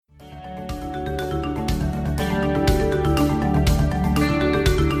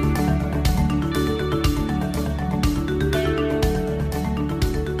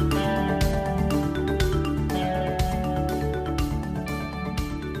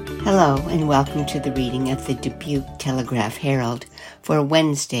Hello and welcome to the reading of the Dubuque Telegraph Herald for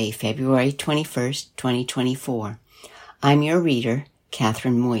Wednesday, February 21st, 2024. I'm your reader,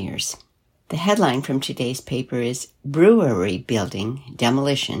 Catherine Moyers. The headline from today's paper is Brewery Building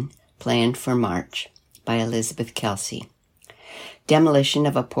Demolition Planned for March by Elizabeth Kelsey. Demolition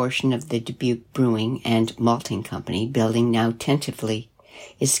of a portion of the Dubuque Brewing and Malting Company building now tentatively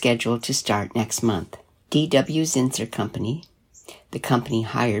is scheduled to start next month. D.W. Zinsser Company, the company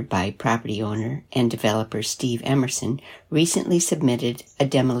hired by property owner and developer Steve Emerson, recently submitted a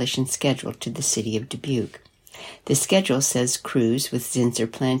demolition schedule to the city of Dubuque. The schedule says crews with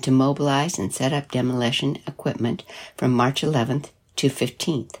Zinsser plan to mobilize and set up demolition equipment from March 11th to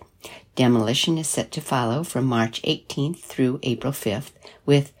 15th. Demolition is set to follow from March 18th through April 5th,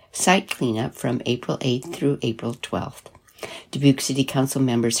 with site cleanup from April 8th through April 12th. Dubuque City Council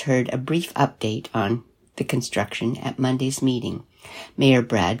members heard a brief update on the construction at Monday's meeting. Mayor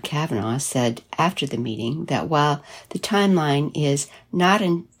Brad Kavanaugh said after the meeting that while the timeline is not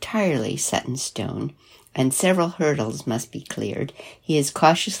entirely set in stone and several hurdles must be cleared, he is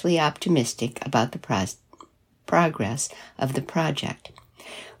cautiously optimistic about the progress of the project.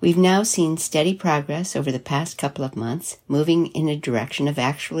 We've now seen steady progress over the past couple of months, moving in a direction of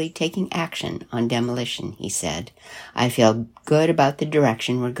actually taking action on demolition, he said. I feel good about the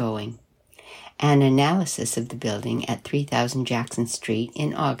direction we're going. An analysis of the building at 3000 Jackson Street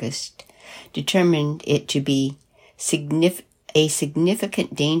in August determined it to be a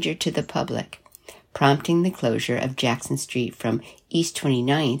significant danger to the public, prompting the closure of Jackson Street from East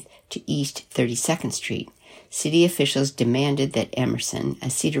 29th to East 32nd Street. City officials demanded that Emerson, a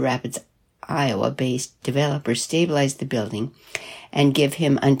Cedar Rapids, Iowa-based developer, stabilize the building and give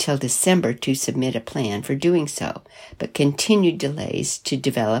him until December to submit a plan for doing so, but continued delays to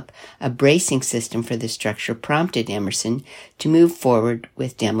develop a bracing system for the structure prompted Emerson to move forward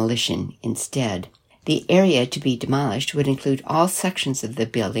with demolition instead. The area to be demolished would include all sections of the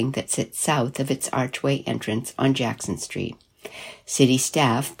building that sit south of its archway entrance on Jackson Street. City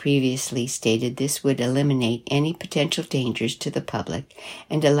staff previously stated this would eliminate any potential dangers to the public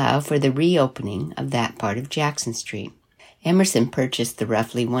and allow for the reopening of that part of Jackson Street. Emerson purchased the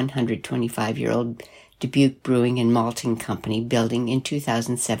roughly 125-year-old Dubuque Brewing and Malting Company building in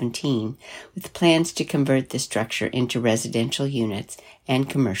 2017, with plans to convert the structure into residential units and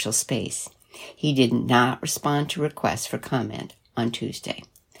commercial space. He did not respond to requests for comment on Tuesday.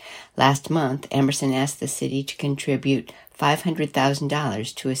 Last month, Emerson asked the city to contribute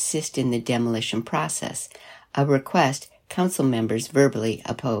 $500,000 to assist in the demolition process, a request council members verbally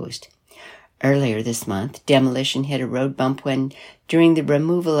opposed. Earlier this month, demolition hit a road bump when, during the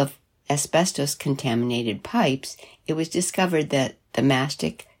removal of asbestos-contaminated pipes, it was discovered that the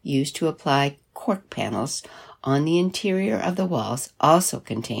mastic used to apply cork panels on the interior of the walls also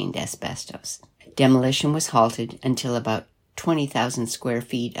contained asbestos. Demolition was halted until about 20,000 square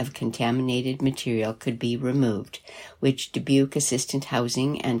feet of contaminated material could be removed, which Dubuque Assistant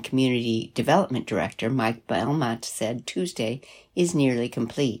Housing and Community Development Director Mike Belmont said Tuesday is nearly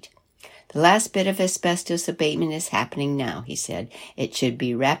complete. The last bit of asbestos abatement is happening now, he said. It should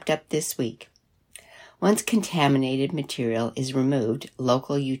be wrapped up this week. Once contaminated material is removed,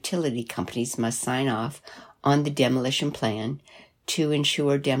 local utility companies must sign off on the demolition plan to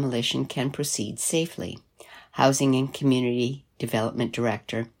ensure demolition can proceed safely. Housing and Community Development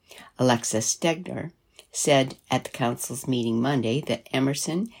Director Alexa Stegner said at the council's meeting Monday that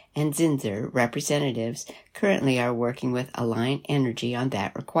Emerson and Zinsser representatives currently are working with Alliant Energy on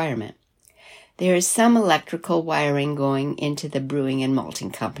that requirement. There is some electrical wiring going into the Brewing and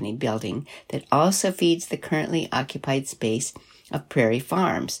Malting Company building that also feeds the currently occupied space of Prairie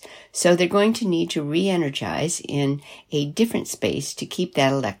Farms, so they're going to need to re-energize in a different space to keep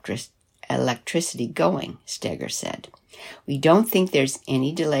that electricity going, Steger said. We don't think there's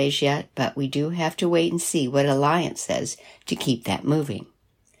any delays yet, but we do have to wait and see what Alliant says to keep that moving.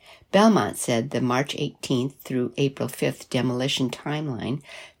 Belmont said the March 18th through April 5th demolition timeline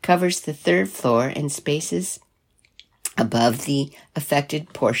covers the third floor and spaces above the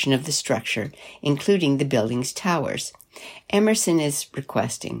affected portion of the structure, including the building's towers. Emerson is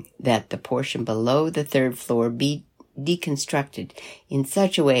requesting that the portion below the third floor be deconstructed in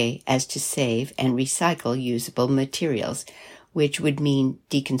such a way as to save and recycle usable materials, which would mean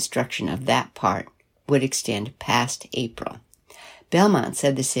deconstruction of that part would extend past April. Belmont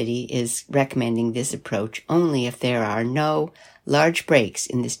said the city is recommending this approach only if there are no large breaks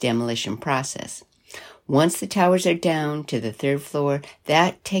in this demolition process. Once the towers are down to the third floor,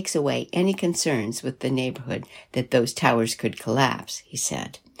 that takes away any concerns with the neighborhood that those towers could collapse, he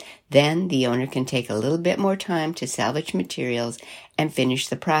said. Then the owner can take a little bit more time to salvage materials and finish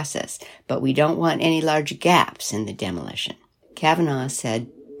the process, but we don't want any large gaps in the demolition. Kavanaugh said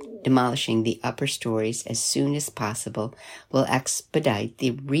demolishing the upper stories as soon as possible will expedite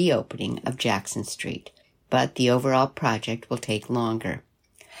the reopening of Jackson Street, but the overall project will take longer.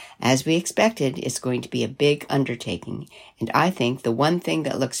 As we expected, it's going to be a big undertaking, and I think the one thing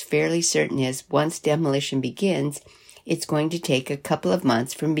that looks fairly certain is once demolition begins, it's going to take a couple of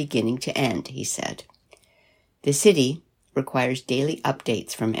months from beginning to end, he said. The city requires daily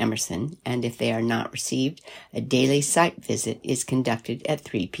updates from Emerson, and if they are not received, a daily site visit is conducted at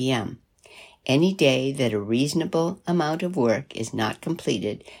 3 p.m. Any day that a reasonable amount of work is not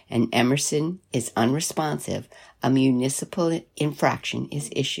completed and Emerson is unresponsive, a municipal infraction is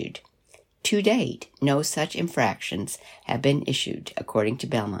issued. To date, no such infractions have been issued, according to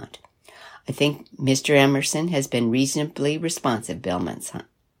Belmont. I think Mr. Emerson has been reasonably responsive, Belmont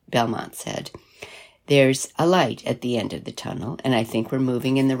said. There's a light at the end of the tunnel, and I think we're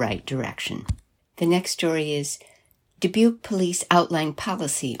moving in the right direction. The next story is Dubuque Police Outline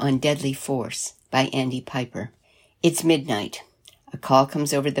Policy on Deadly Force by Andy Piper. It's midnight. A call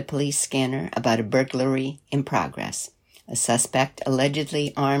comes over the police scanner about a burglary in progress. A suspect,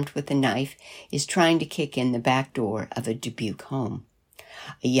 allegedly armed with a knife, is trying to kick in the back door of a Dubuque home.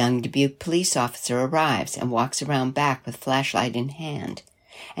 A young Dubuque police officer arrives and walks around back with flashlight in hand.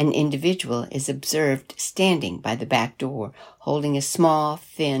 An individual is observed standing by the back door, holding a small,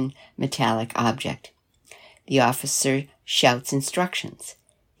 thin, metallic object. The officer shouts instructions.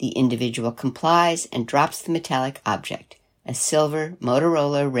 The individual complies and drops the metallic object, a silver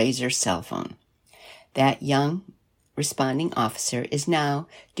Motorola Razr cell phone. That young responding officer is now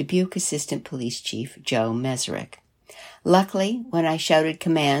Dubuque Assistant Police Chief Joe Meserick. Luckily, when I shouted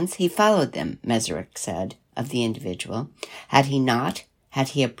commands, he followed them, Meserick said of the individual. Had he not, had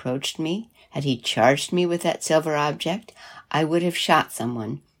he approached me, had he charged me with that silver object, I would have shot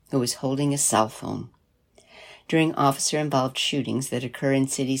someone who was holding a cell phone. During officer-involved shootings that occur in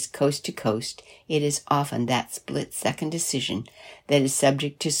cities coast to coast, it is often that split-second decision that is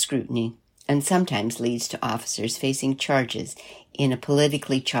subject to scrutiny and sometimes leads to officers facing charges in a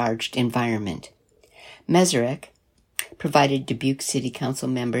politically charged environment. Meserick provided Dubuque City Council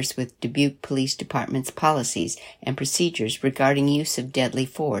members with Dubuque Police Department's policies and procedures regarding use of deadly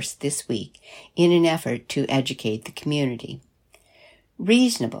force this week in an effort to educate the community.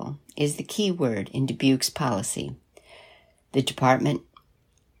 Reasonable is the key word in Dubuque's policy. The department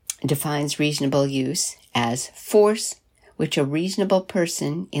defines reasonable use as force which a reasonable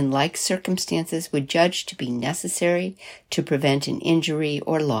person in like circumstances would judge to be necessary to prevent an injury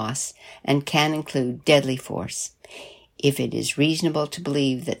or loss and can include deadly force. If it is reasonable to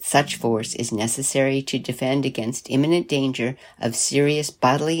believe that such force is necessary to defend against imminent danger of serious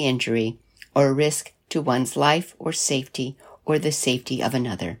bodily injury or risk to one's life or safety or the safety of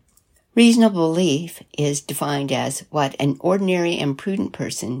another. Reasonable belief is defined as what an ordinary and prudent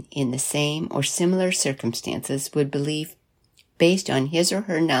person in the same or similar circumstances would believe based on his or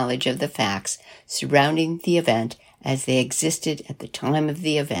her knowledge of the facts surrounding the event as they existed at the time of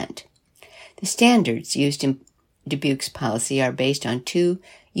the event. The standards used in Dubuque's policy are based on two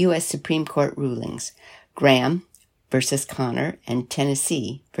U.S. Supreme Court rulings, Graham v. Connor and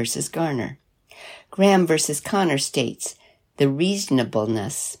Tennessee v. Garner. Graham v. Connor states, the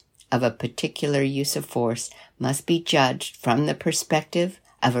reasonableness of a particular use of force must be judged from the perspective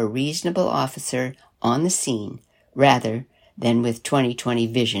of a reasonable officer on the scene rather than with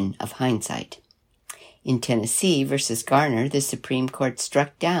 20/20 vision of hindsight. In Tennessee v. Garner, the Supreme Court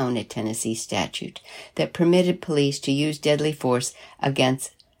struck down a Tennessee statute that permitted police to use deadly force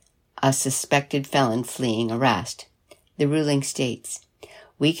against a suspected felon fleeing arrest. The ruling states,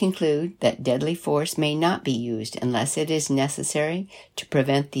 we conclude that deadly force may not be used unless it is necessary to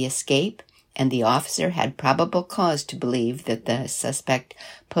prevent the escape and the officer had probable cause to believe that the suspect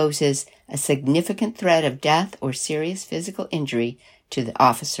poses a significant threat of death or serious physical injury to the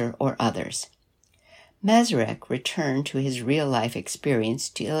officer or others. Meserick returned to his real-life experience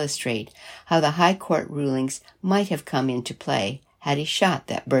to illustrate how the High Court rulings might have come into play had he shot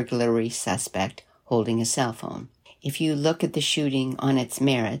that burglary suspect holding a cell phone. If you look at the shooting on its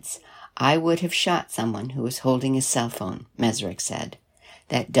merits, I would have shot someone who was holding a cell phone, Meserick said.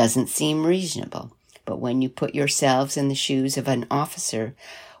 That doesn't seem reasonable, but when you put yourselves in the shoes of an officer,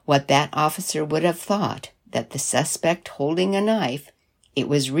 what that officer would have thought, that the suspect holding a knife, it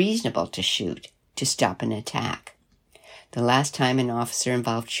was reasonable to shoot, to stop an attack. The last time an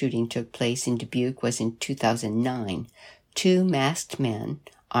officer-involved shooting took place in Dubuque was in 2009. Two masked men,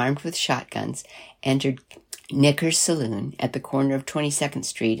 armed with shotguns, entered Knicker's Saloon at the corner of 22nd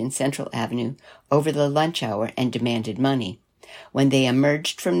Street and Central Avenue over the lunch hour and demanded money. When they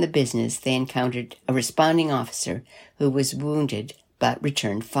emerged from the business, they encountered a responding officer who was wounded but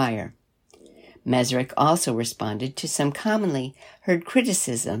returned fire. Mesrick also responded to some commonly heard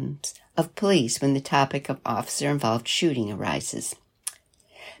criticisms of police when the topic of officer-involved shooting arises.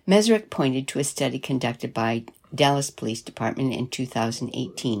 Mesrick pointed to a study conducted by Dallas Police Department in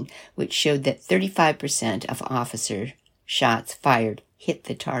 2018, which showed that 35% of officer shots fired hit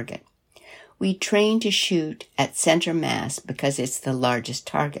the target. We train to shoot at center mass because it's the largest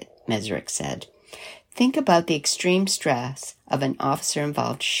target, Mesrick said. Think about the extreme stress of an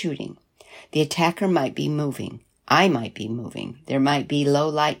officer-involved shooting. The attacker might be moving. I might be moving. There might be low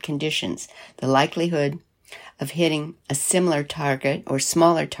light conditions. The likelihood of hitting a similar target or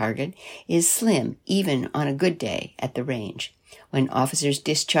smaller target is slim, even on a good day at the range. When officers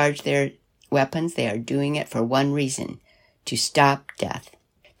discharge their weapons, they are doing it for one reason: to stop death.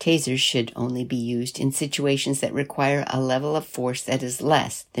 Tasers should only be used in situations that require a level of force that is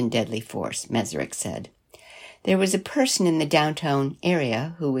less than deadly force, Mesrick said. There was a person in the downtown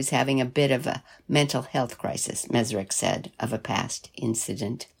area who was having a bit of a mental health crisis, Mesrick said of a past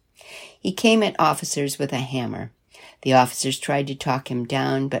incident. He came at officers with a hammer. The officers tried to talk him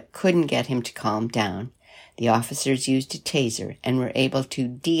down, but couldn't get him to calm down. The officers used a taser and were able to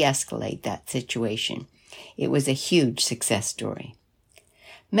de-escalate that situation. It was a huge success story.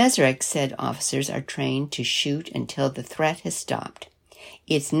 Mesrick said officers are trained to shoot until the threat has stopped.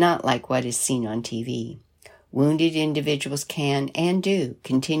 It's not like what is seen on TV. Wounded individuals can and do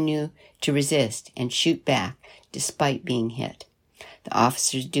continue to resist and shoot back despite being hit. The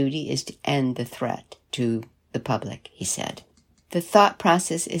officer's duty is to end the threat to the public, he said. The thought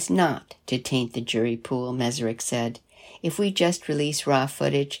process is not to taint the jury pool, Mesrick said. If we just release raw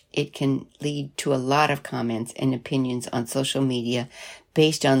footage, it can lead to a lot of comments and opinions on social media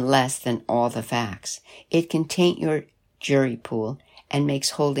based on less than all the facts. It can taint your jury pool and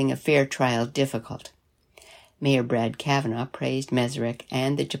makes holding a fair trial difficult. Mayor Brad Kavanaugh praised Mesrick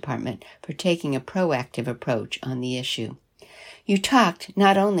and the department for taking a proactive approach on the issue. You talked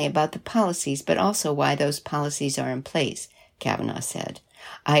not only about the policies, but also why those policies are in place, Kavanaugh said.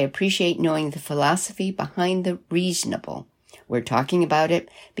 I appreciate knowing the philosophy behind the reasonable. We're talking about it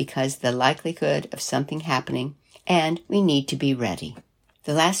because the likelihood of something happening, and we need to be ready.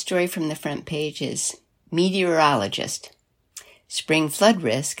 The last story from the front page is Meteorologist. Spring flood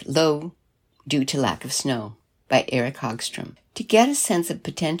risk low due to lack of snow, by Eric Hogstrom. To get a sense of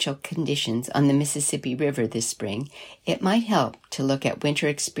potential conditions on the Mississippi River this spring, it might help to look at winter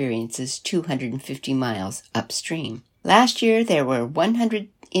experiences 250 miles upstream. Last year, there were 100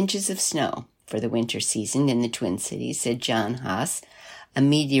 inches of snow for the winter season in the Twin Cities, said John Haas, a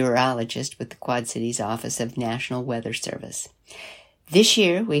meteorologist with the Quad Cities Office of National Weather Service. This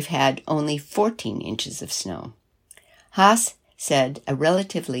year, we've had only 14 inches of snow. Haas said a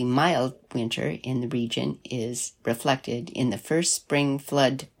relatively mild winter in the region is reflected in the first spring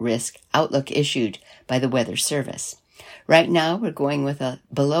flood risk outlook issued by the Weather Service. Right now, we're going with a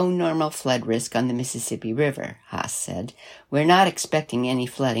below-normal flood risk on the Mississippi River, Haas said. We're not expecting any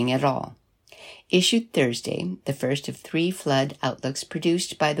flooding at all. Issued Thursday, the first of 3 flood outlooks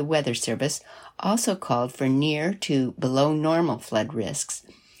produced by the Weather Service also called for near to below-normal flood risks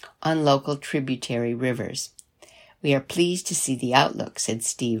on local tributary rivers. We are pleased to see the outlook, said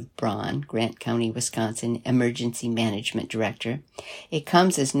Steve Braun, Grant County, Wisconsin Emergency Management Director. It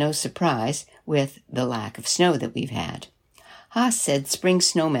comes as no surprise with the lack of snow that we've had. Haas said spring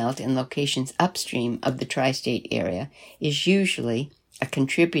snowmelt in locations upstream of the tri-state area is usually a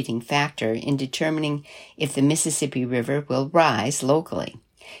contributing factor in determining if the Mississippi River will rise locally.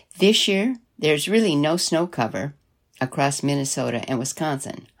 This year, there's really no snow cover across Minnesota and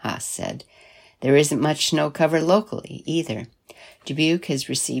Wisconsin, Haas said. There isn't much snow cover locally either. Dubuque has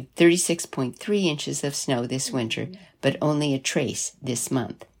received 36.3 inches of snow this winter, but only a trace this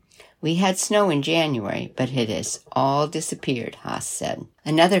month. We had snow in January, but it has all disappeared, Haas said.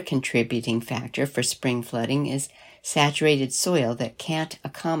 Another contributing factor for spring flooding is saturated soil that can't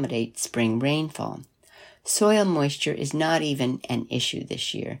accommodate spring rainfall. Soil moisture is not even an issue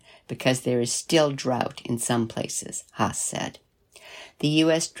this year because there is still drought in some places, Haas said. The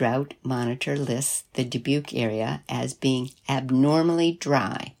U.S. Drought Monitor lists the Dubuque area as being abnormally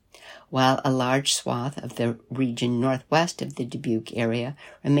dry, while a large swath of the region northwest of the Dubuque area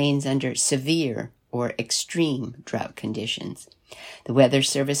remains under severe or extreme drought conditions. The Weather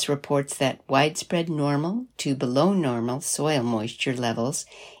Service reports that widespread normal to below normal soil moisture levels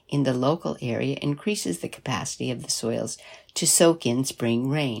in the local area increases the capacity of the soils to soak in spring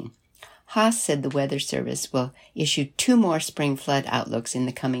rain. Haas said the Weather Service will issue 2 more spring flood outlooks in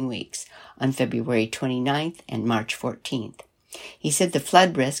the coming weeks, on February 29th and March 14th. He said the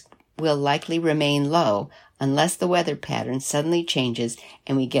flood risk will likely remain low unless the weather pattern suddenly changes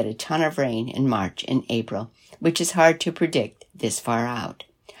and we get a ton of rain in March and April, which is hard to predict this far out.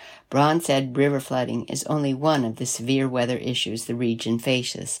 Braun said river flooding is only one of the severe weather issues the region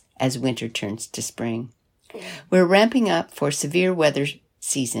faces as winter turns to spring. We're ramping up for severe weather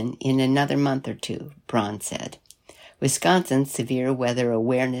season in another month or 2, Braun said. Wisconsin's Severe Weather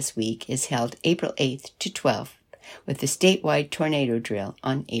Awareness Week is held April 8th to 12th, with the statewide tornado drill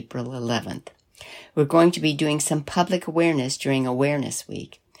on April 11th. We're going to be doing some public awareness during Awareness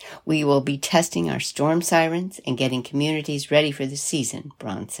Week. We will be testing our storm sirens and getting communities ready for the season,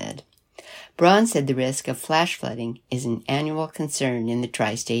 Braun said. Braun said the risk of flash flooding is an annual concern in the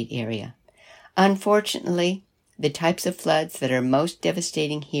tri-state area. Unfortunately, the types of floods that are most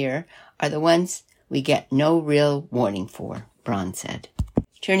devastating here are the ones we get no real warning for, Braun said.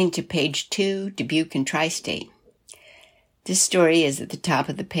 Turning to page 2, Dubuque and Tri-State. This story is at the top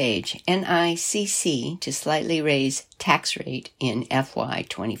of the page. NICC to slightly raise tax rate in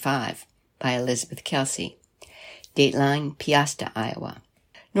FY25 by Elizabeth Kelsey. Dateline, Peosta, Iowa.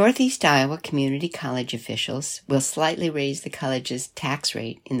 Northeast Iowa Community College officials will slightly raise the college's tax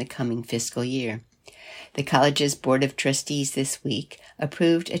rate in the coming fiscal year. The college's Board of Trustees this week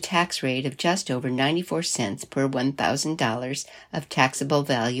approved a tax rate of just over 94 cents per $1,000 of taxable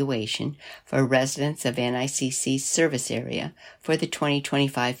valuation for residents of NICC's service area for the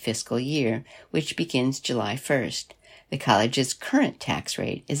 2025 fiscal year, which begins July 1st. The college's current tax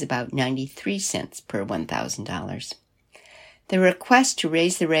rate is about 93 cents per $1,000. The request to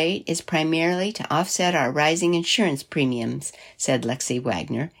raise the rate is primarily to offset our rising insurance premiums, said Lexi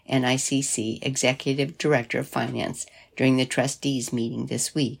Wagner, NICC Executive Director of Finance, during the trustees' meeting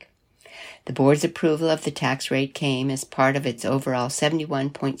this week. The board's approval of the tax rate came as part of its overall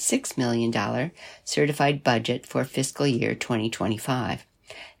 $71.6 million certified budget for fiscal year 2025.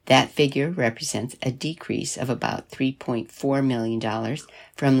 That figure represents a decrease of about $3.4 million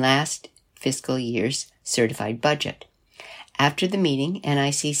from last fiscal year's certified budget. After the meeting,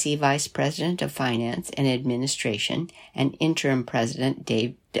 NICC Vice President of Finance and Administration and Interim President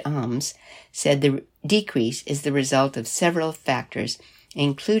Dave Doms said the decrease is the result of several factors,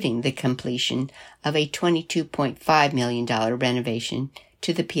 including the completion of a $22.5 million renovation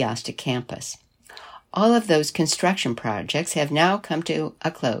to the Peosta campus. All of those construction projects have now come to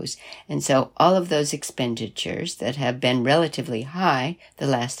a close, and so all of those expenditures that have been relatively high the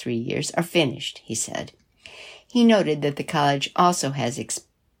last 3 years are finished, he said. He noted that the college also has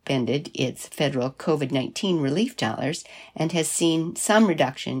expended its federal COVID-19 relief dollars and has seen some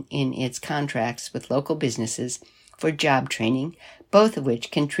reduction in its contracts with local businesses for job training, both of which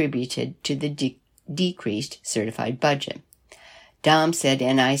contributed to the decreased certified budget. Dom said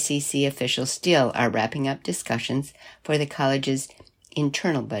NICC officials still are wrapping up discussions for the college's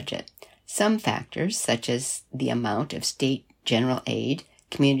internal budget. Some factors, such as the amount of state general aid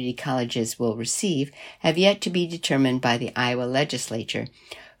community colleges will receive, have yet to be determined by the Iowa legislature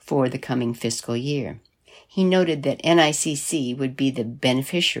for the coming fiscal year. He noted that NICC would be the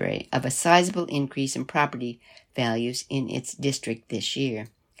beneficiary of a sizable increase in property values in its district this year.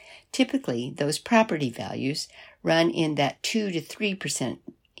 Typically, those property values run in that 2 to 3%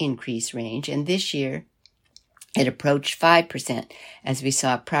 increase range, and this year it approached 5% as we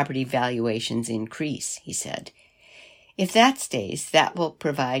saw property valuations increase, he said. If that stays, that will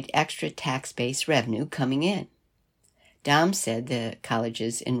provide extra tax-based revenue coming in. Dom said the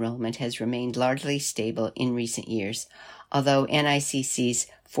college's enrollment has remained largely stable in recent years, although NICC's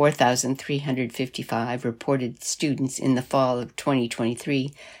 4,355 reported students in the fall of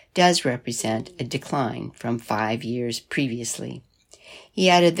 2023 does represent a decline from 5 years previously. He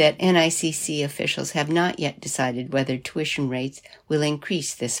added that NICC officials have not yet decided whether tuition rates will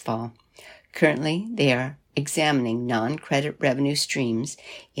increase this fall. Currently, they are examining non-credit revenue streams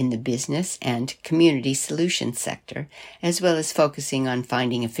in the business and community solutions sector, as well as focusing on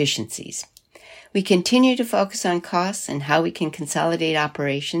finding efficiencies. We continue to focus on costs and how we can consolidate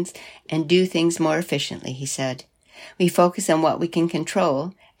operations and do things more efficiently, he said. We focus on what we can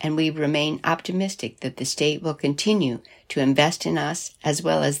control, and we remain optimistic that the state will continue to invest in us as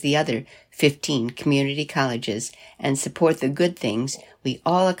well as the other 15 community colleges and support the good things we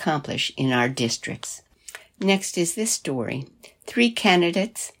all accomplish in our districts. Next is this story. 3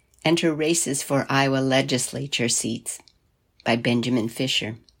 candidates enter races for Iowa legislature seats by Benjamin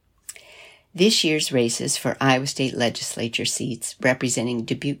Fisher. This year's races for Iowa state legislature seats representing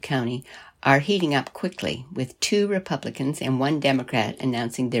Dubuque County are heating up quickly, with 2 Republicans and 1 Democrat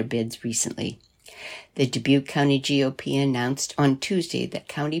announcing their bids recently. The Dubuque County GOP announced on Tuesday that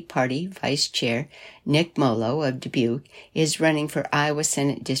County Party Vice Chair Nick Molo of Dubuque is running for Iowa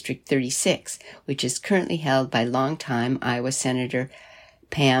Senate District 36, which is currently held by longtime Iowa Senator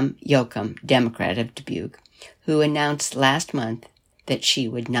Pam Yoakum, Democrat of Dubuque, who announced last month that she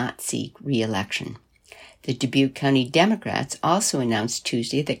would not seek re-election. The Dubuque County Democrats also announced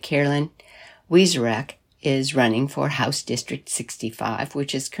Tuesday that Carolyn Wieserek is running for House District 65,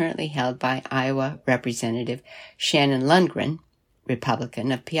 which is currently held by Iowa Representative Shannon Lundgren,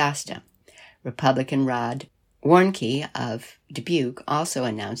 Republican of Piasta. Republican Rod Warnke of Dubuque also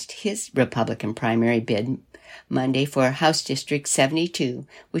announced his Republican primary bid Monday for House District 72,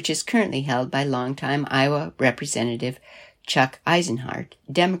 which is currently held by longtime Iowa Representative Chuck Eisenhart,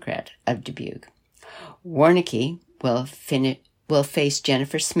 Democrat of Dubuque. Warnke will face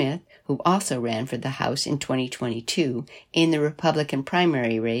Jennifer Smith, who also ran for the House in 2022, in the Republican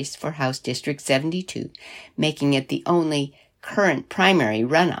primary race for House District 72, making it the only current primary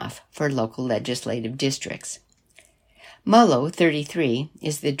runoff for local legislative districts. Molo, 33,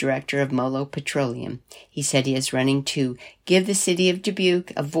 is the director of Molo Petroleum. He said he is running to give the city of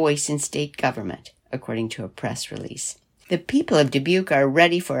Dubuque a voice in state government, according to a press release. The people of Dubuque are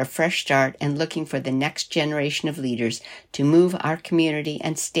ready for a fresh start and looking for the next generation of leaders to move our community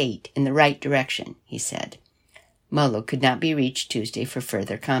and state in the right direction, he said. Molo could not be reached Tuesday for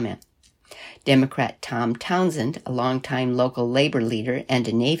further comment. Democrat Tom Townsend, a longtime local labor leader and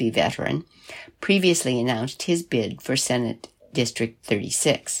a Navy veteran, previously announced his bid for Senate District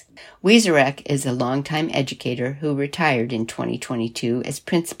 36. Wieserek is a longtime educator who retired in 2022 as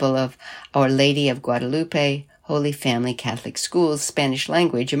principal of Our Lady of Guadalupe Holy Family Catholic School's Spanish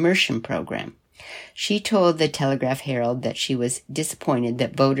language immersion program. She told the Telegraph Herald that she was disappointed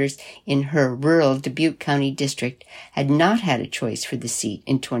that voters in her rural Dubuque County district had not had a choice for the seat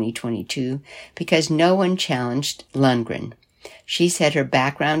in 2022 because no one challenged Lundgren. She said her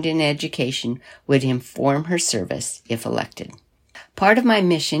background in education would inform her service if elected. Part of my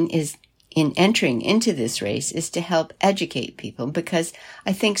mission in entering into this race is to help educate people, because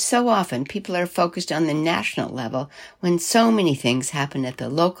I think so often people are focused on the national level when so many things happen at the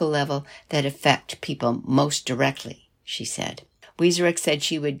local level that affect people most directly, she said. Wieserek said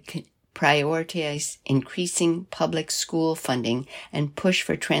she would prioritize increasing public school funding and push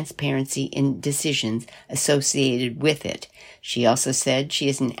for transparency in decisions associated with it. She also said she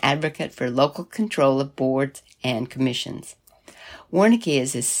is an advocate for local control of boards and commissions. Warnke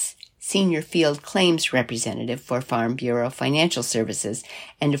is a senior field claims representative for Farm Bureau Financial Services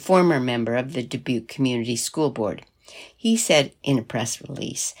and a former member of the Dubuque Community School Board. He said in a press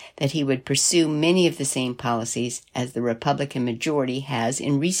release that he would pursue many of the same policies as the Republican majority has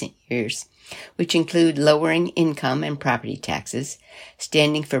in recent years, which include lowering income and property taxes,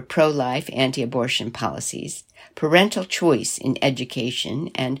 standing for pro-life anti-abortion policies, parental choice in education,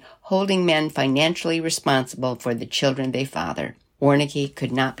 and holding men financially responsible for the children they father. Warnke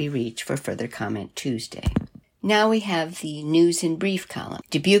could not be reached for further comment Tuesday. Now we have the News in Brief column.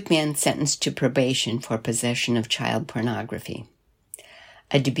 Dubuque man sentenced to probation for possession of child pornography.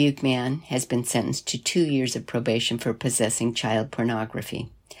 A Dubuque man has been sentenced to 2 years of probation for possessing child pornography.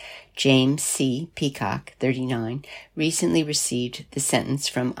 James C. Peacock, 39, recently received the sentence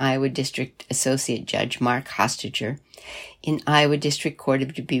from Iowa District Associate Judge Mark Hostager in Iowa District Court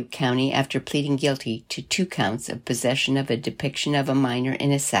of Dubuque County after pleading guilty to 2 counts of possession of a depiction of a minor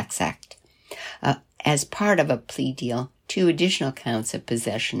in a sex act. As part of a plea deal, 2 additional counts of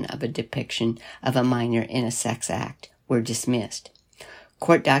possession of a depiction of a minor in a sex act were dismissed.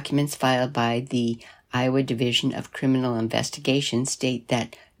 Court documents filed by the Iowa Division of Criminal Investigation state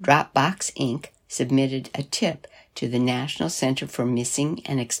that Dropbox Inc. submitted a tip to the National Center for Missing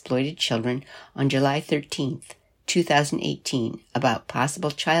and Exploited Children on July 13, 2018, about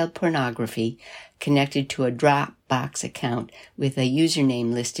possible child pornography connected to a Dropbox account with a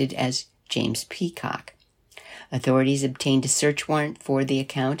username listed as James Peacock. Authorities obtained a search warrant for the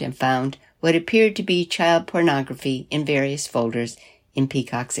account and found what appeared to be child pornography in various folders in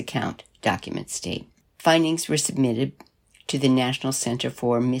Peacock's account, documents state. Findings were submitted to the National Center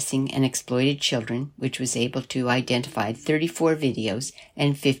for Missing and Exploited Children, which was able to identify 34 videos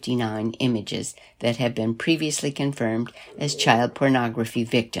and 59 images that have been previously confirmed as child pornography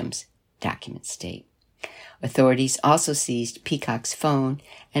victims, documents state. Authorities also seized Peacock's phone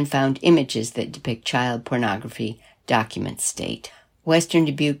and found images that depict child pornography, documents state. Western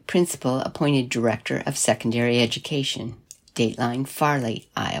Dubuque principal appointed Director of Secondary Education, Dateline Farley,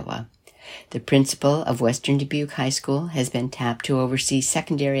 Iowa. The principal of Western Dubuque High School has been tapped to oversee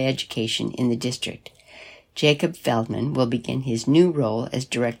secondary education in the district. Jacob Feldman will begin his new role as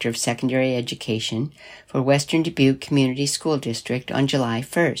Director of Secondary Education for Western Dubuque Community School District on July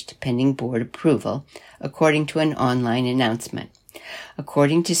 1st, pending board approval, according to an online announcement.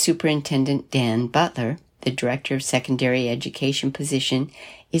 According to Superintendent Dan Butler, the Director of Secondary Education position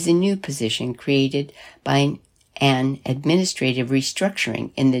is a new position created by an administrative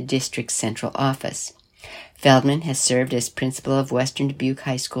restructuring in the district's central office. Feldman has served as principal of Western Dubuque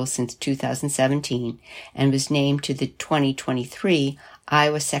High School since 2017 and was named to the 2023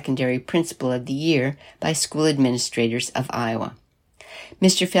 Iowa Secondary Principal of the Year by School Administrators of Iowa.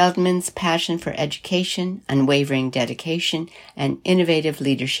 Mr. Feldman's passion for education, unwavering dedication, and innovative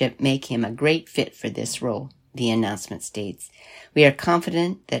leadership make him a great fit for this role, the announcement states. We are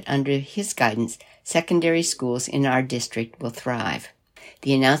confident that under his guidance, secondary schools in our district will thrive.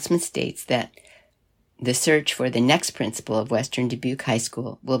 The announcement states that the search for the next principal of Western Dubuque High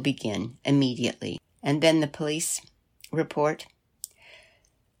School will begin immediately. And then the police report.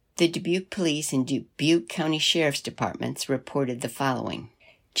 The Dubuque Police and Dubuque County Sheriff's Departments reported the following.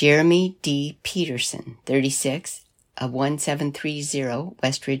 Jeremy D. Peterson, 36, of 1730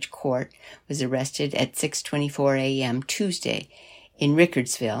 Westridge Court, was arrested at 6:24 a.m. Tuesday in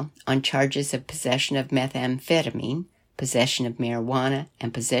Rickardsville on charges of possession of methamphetamine, possession of marijuana,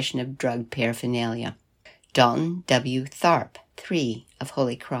 and possession of drug paraphernalia. Dalton W. Tharp, 3, of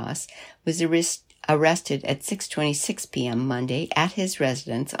Holy Cross, was arrested at 6:26 p.m. Monday at his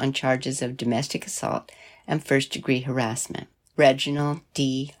residence on charges of domestic assault and first-degree harassment. Reginald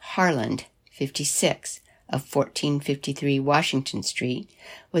D. Harland, 56, of 1453 Washington Street,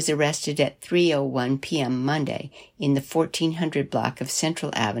 was arrested at 3:01 p.m. Monday in the 1400 block of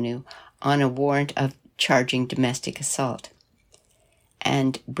Central Avenue on a warrant of charging domestic assault.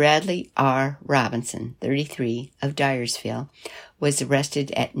 And Bradley R. Robinson, 33, of Dyersville, was arrested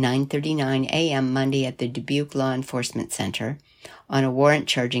at 9:39 a.m. Monday at the Dubuque Law Enforcement Center on a warrant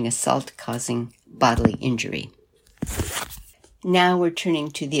charging assault causing bodily injury. Now we're turning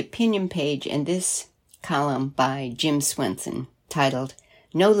to the opinion page in this column by Jim Swenson, titled,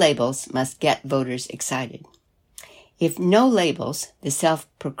 No Labels Must Get Voters Excited. If No Labels, the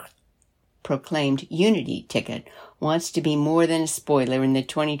self-proclaimed unity ticket, wants to be more than a spoiler in the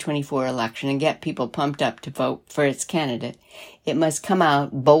 2024 election and get people pumped up to vote for its candidate, it must come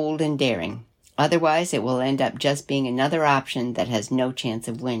out bold and daring. Otherwise, it will end up just being another option that has no chance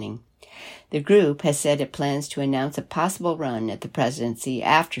of winning. The group has said it plans to announce a possible run at the presidency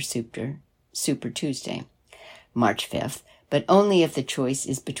after Super Tuesday, March 5th, but only if the choice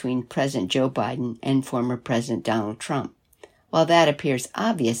is between President Joe Biden and former President Donald Trump. While that appears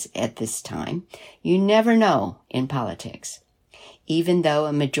obvious at this time, you never know in politics. Even though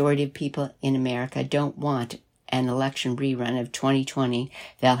a majority of people in America don't want an election rerun of 2020,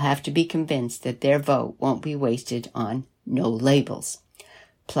 they'll have to be convinced that their vote won't be wasted on no labels.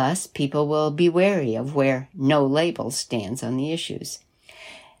 Plus, people will be wary of where no labels stands on the issues.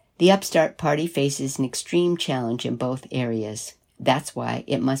 The upstart party faces an extreme challenge in both areas. That's why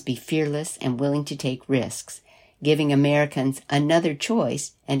it must be fearless and willing to take risks. Giving Americans another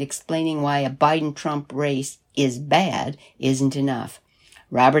choice and explaining why a Biden-Trump race is bad isn't enough.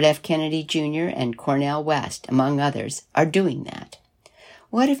 Robert F. Kennedy Jr. and Cornel West, among others, are doing that.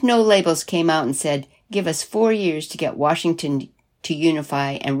 What if No Labels came out and said, give us 4 years to get Washington to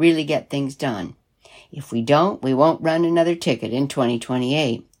unify and really get things done? If we don't, we won't run another ticket in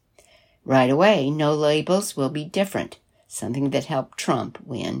 2028. Right away, No Labels will be different, something that helped Trump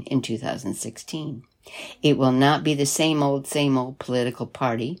win in 2016. It will not be the same old political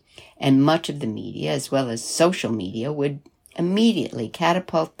party, and much of the media, as well as social media, would immediately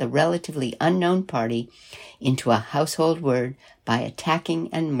catapult the relatively unknown party into a household word by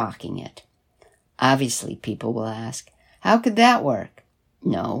attacking and mocking it. Obviously, people will ask, how could that work?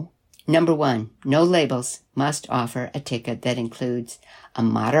 No. Number one, No Labels must offer a ticket that includes a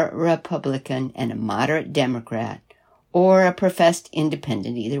moderate Republican and a moderate Democrat, or a professed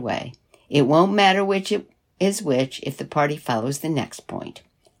independent either way. It won't matter which is which if the party follows the next point.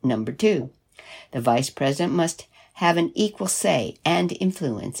 Number two, the vice president must have an equal say and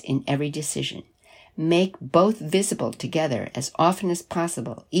influence in every decision. Make both visible together as often as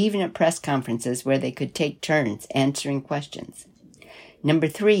possible, even at press conferences where they could take turns answering questions. Number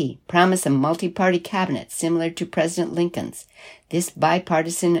three, promise a multi-party cabinet similar to President Lincoln's. This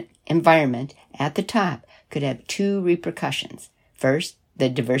bipartisan environment at the top could have two repercussions. First, the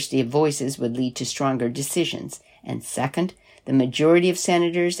diversity of voices would lead to stronger decisions. And second, the majority of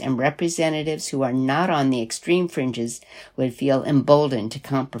senators and representatives who are not on the extreme fringes would feel emboldened to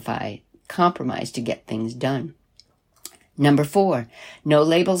compromise to get things done. Number 4, No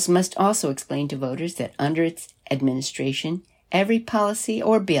Labels must also explain to voters that under its administration, every policy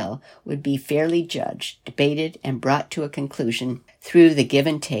or bill would be fairly judged, debated, and brought to a conclusion through the give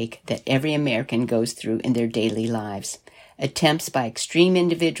and take that every American goes through in their daily lives. Attempts by extreme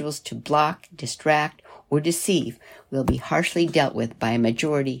individuals to block, distract, or deceive will be harshly dealt with by a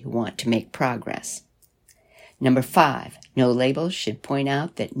majority who want to make progress. Number 5, No Labels should point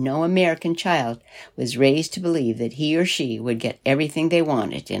out that no American child was raised to believe that he or she would get everything they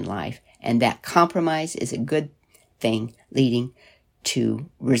wanted in life, and that compromise is a good thing leading to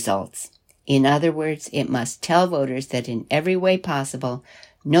results. In other words, it must tell voters that in every way possible,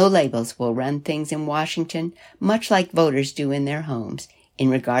 No Labels will run things in Washington much like voters do in their homes in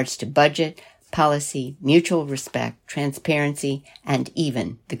regards to budget, policy, mutual respect, transparency, and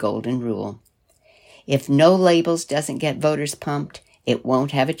even the golden rule. If No Labels doesn't get voters pumped, it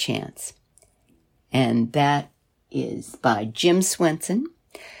won't have a chance. And that is by Jim Swenson,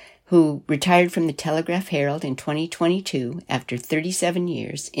 who retired from the Telegraph Herald in 2022 after 37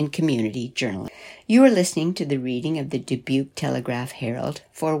 years in community journalism. You are listening to the reading of the Dubuque Telegraph Herald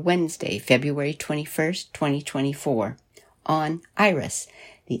for Wednesday, February 21st, 2024, on IRIS,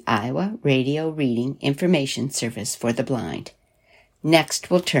 the Iowa Radio Reading Information Service for the Blind. Next,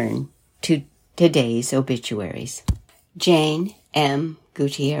 we'll turn to today's obituaries. Jane M.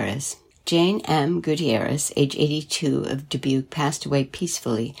 Gutierrez. Jane M. Gutierrez, age 82, of Dubuque, passed away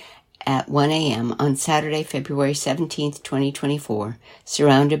peacefully at 1 a.m. on Saturday, February 17, 2024,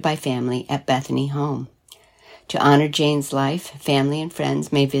 surrounded by family at Bethany Home. To honor Jane's life, family and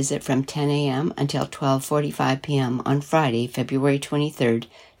friends may visit from 10 a.m. until 12:45 p.m. on Friday, February 23,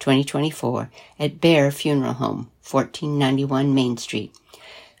 2024, at Bear Funeral Home, 1491 Main Street.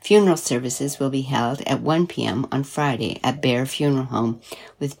 Funeral services will be held at 1 p.m. on Friday at Bear Funeral Home,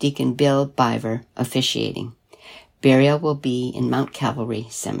 with Deacon Bill Biver officiating. Burial will be in Mount Calvary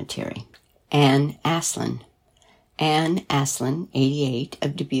Cemetery. Ann Aslin. Ann Aslin, 88,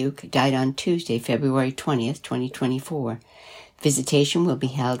 of Dubuque, died on Tuesday, February 20th, 2024. Visitation will be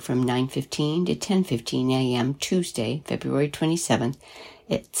held from 9:15 to 10:15 a.m. Tuesday, February 27th,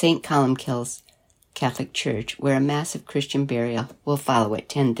 at St. Columkille's Catholic Church, where a massive Christian burial will follow at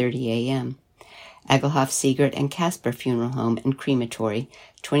 10:30 a.m. Egelhoff, Siegert, and Casper Funeral Home and Crematory,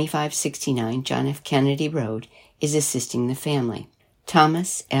 2569 John F. Kennedy Road, is assisting the family.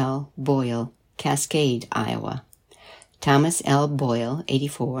 Thomas L. Boyle, Cascade, Iowa. Thomas L. Boyle,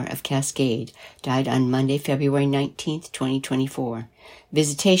 84, of Cascade, died on Monday, February 19, 2024.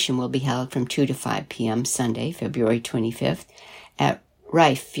 Visitation will be held from 2 to 5 p.m. Sunday, February 25th, at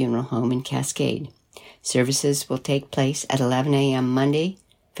Rife Funeral Home in Cascade. Services will take place at 11 a.m. Monday,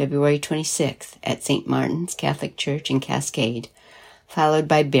 February 26th, at St. Martin's Catholic Church in Cascade, followed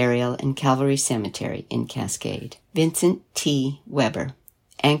by burial in Calvary Cemetery in Cascade. Vincent T. Weber,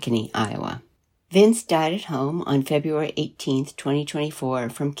 Ankeny, Iowa. Vince died at home on February 18, 2024,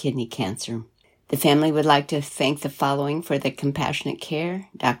 from kidney cancer. The family would like to thank the following for the compassionate care: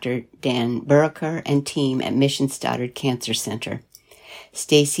 Dr. Dan Buraker and team at Mission Stoddard Cancer Center,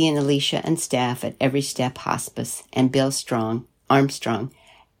 Stacy and Alicia and staff at Every Step Hospice, and Bill Armstrong,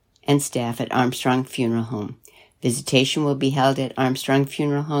 and staff at Armstrong Funeral Home. Visitation will be held at Armstrong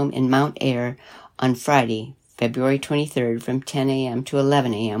Funeral Home in Mount Ayr on Friday, February 23rd, from 10 a.m. to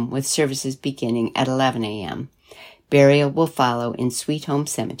 11 a.m., with services beginning at 11 a.m. Burial will follow in Sweet Home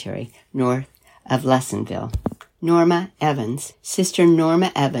Cemetery, north of Lessonville. Norma Evans, Sister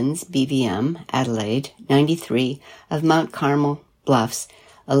Norma Evans, BVM, Adelaide, 93, of Mount Carmel Bluffs,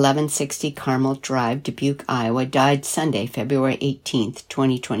 1160 Carmel Drive, Dubuque, Iowa, died Sunday, February 18,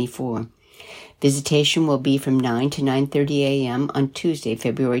 2024. Visitation will be from 9 to 9:30 a.m. on Tuesday,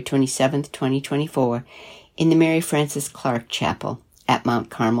 February 27, 2024, in the Mary Frances Clark Chapel at Mount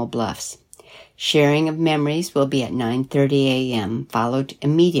Carmel Bluffs. Sharing of memories will be at 9:30 a.m., followed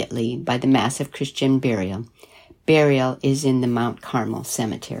immediately by the massive Christian burial. Burial is in the Mount Carmel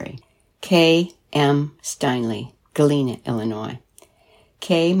Cemetery. K. M. Steinley, Galena, Illinois.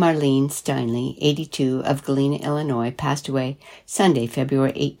 K. Marlene Steinley, 82, of Galena, Illinois, passed away Sunday,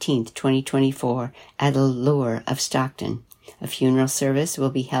 February 18, 2024, at Allure of Stockton. A funeral service will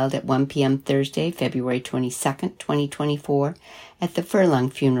be held at 1 p.m. Thursday, February 22, 2024, at the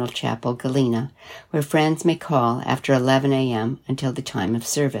Furlong Funeral Chapel, Galena, where friends may call after 11 a.m. until the time of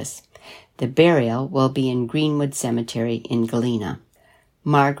service. The burial will be in Greenwood Cemetery in Galena.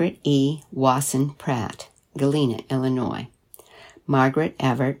 Margaret E. Wasson Pratt, Galena, Illinois. Margaret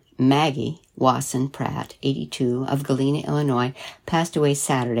Everett Maggie Wasson Pratt, 82, of Galena, Illinois, passed away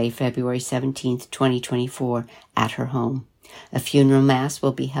Saturday, February 17, 2024, at her home. A funeral mass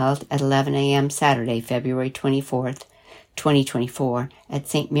will be held at 11 a.m. Saturday, February 24th, 2024 at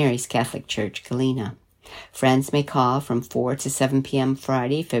St. Mary's Catholic Church, Galena. Friends may call from 4 to 7 p.m.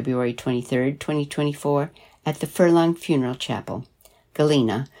 Friday, February 23rd, 2024 at the Furlong Funeral Chapel,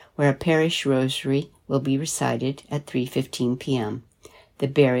 Galena, where a parish rosary will be recited at 3:15 p.m. The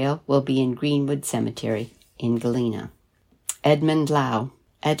burial will be in Greenwood Cemetery in Galena. Ed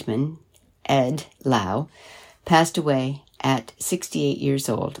Lau, passed away at 68 years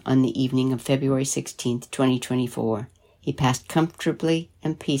old on the evening of February 16, 2024. He passed comfortably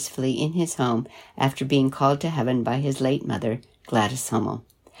and peacefully in his home after being called to heaven by his late mother, Gladys Hummel.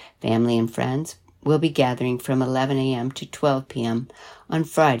 Family and friends will be gathering from 11 a.m. to 12 p.m. on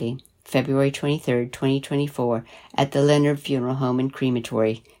Friday, February 23, 2024, at the Leonard Funeral Home and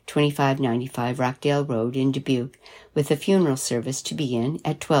Crematory, 2595 Rockdale Road in Dubuque, with a funeral service to begin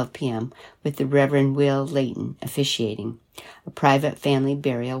at 12 p.m. with the Reverend Will Layton officiating. A private family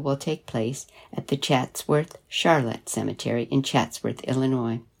burial will take place at the Chatsworth Charlotte Cemetery in Chatsworth,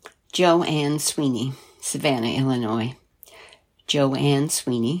 Illinois. Joanne Sweeney, Savannah, Illinois. Joanne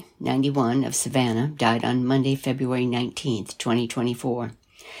Sweeney, 91, of Savannah, died on Monday, February 19, 2024.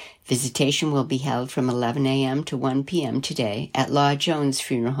 Visitation will be held from 11 a.m. to 1 p.m. today at Law Jones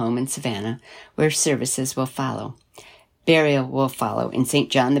Funeral Home in Savannah, where services will follow. Burial will follow in St.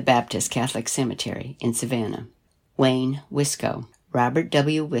 John the Baptist Catholic Cemetery in Savannah. Wayne Wisco. Robert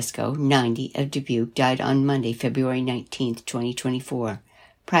W. Wisco, 90, of Dubuque, died on Monday, February 19, 2024.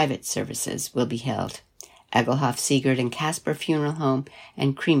 Private services will be held. Egelhoff, Siegert, and Casper Funeral Home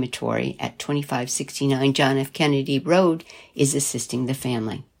and Crematory at 2569 John F. Kennedy Road is assisting the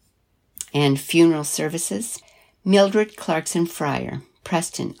family. And funeral services, Mildred Clarkson Fryer,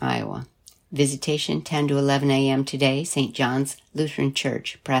 Preston, Iowa. Visitation 10 to 11 a.m. today, St. John's Lutheran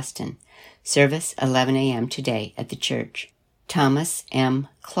Church, Preston. Service 11 a.m. today at the church. Thomas M.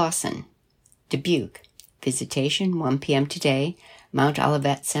 Clausen, Dubuque. Visitation 1 p.m. today, Mount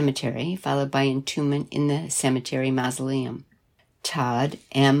Olivet Cemetery, followed by entombment in the cemetery mausoleum. Todd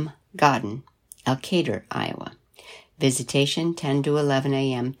M. Godden, Elkader, Iowa. Visitation 10 to 11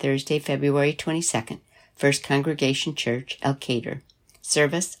 a.m. Thursday, February 22nd, First Congregation Church, Elkader.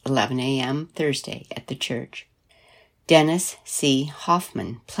 Service 11 a.m. Thursday at the church. Dennis C.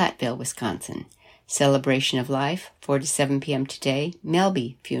 Hoffman, Platteville, Wisconsin. Celebration of Life, 4 to 7 p.m. today,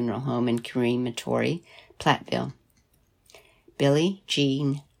 Melby Funeral Home and Crematory, Platteville. Billy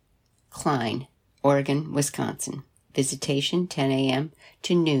Jean Klein, Oregon, Wisconsin. Visitation 10 a.m.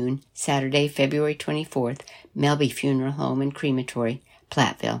 to noon, Saturday, February 24th, Melby Funeral Home and Crematory,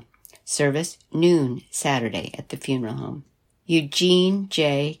 Platteville. Service noon, Saturday at the funeral home. Eugene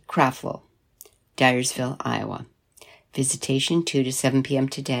J. Croffel, Dyersville, Iowa. Visitation 2 to 7 p.m.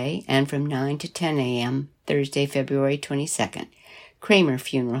 today and from 9 to 10 a.m. Thursday, February 22nd, Kramer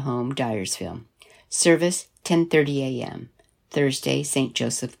Funeral Home, Dyersville. Service 10:30 a.m. Thursday, St.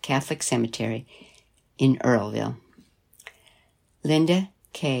 Joseph Catholic Cemetery in Earlville. Linda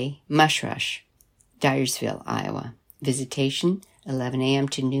K. Mushrush, Dyersville, Iowa. Visitation 11 a.m.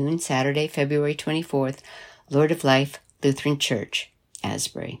 to noon, Saturday, February 24th, Lord of Life Lutheran Church,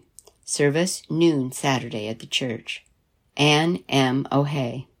 Asbury. Service noon, Saturday at the church. Ann M.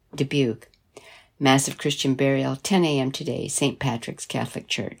 O'Hay, Dubuque. Massive Christian burial 10 a.m. today, St. Patrick's Catholic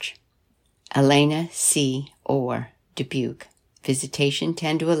Church. Elena C. Orr, Dubuque. Visitation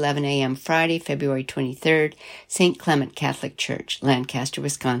 10 to 11 a.m. Friday, February 23rd, St. Clement Catholic Church, Lancaster,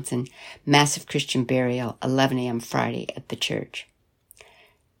 Wisconsin. Massive Christian burial 11 a.m. Friday at the church.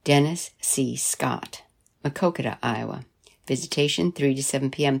 Dennis C. Scott, Maquoketa, Iowa. Visitation 3 to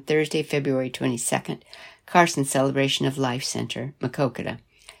 7 p.m. Thursday, February 22nd, Carson Celebration of Life Center, Maquoketa.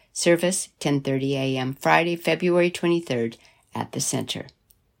 Service 10:30 a.m. Friday, February 23rd at the center.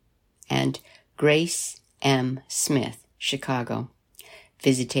 And Grace M. Smith, Chicago.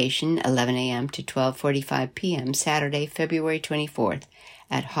 Visitation 11 a.m. to 12:45 p.m. Saturday, February 24th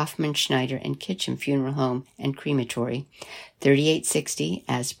at Hoffman, Schneider, and Kitchen Funeral Home and Crematory, 3860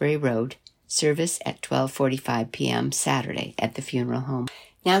 Asbury Road. Service at 12:45 p.m. Saturday at the funeral home.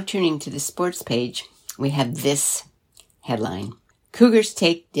 Now turning to the sports page, we have this headline. Cougars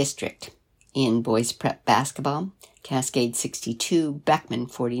take district in boys prep basketball. Cascade 62, Beckman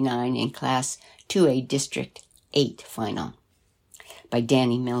 49 in Class 2A District 8 final. By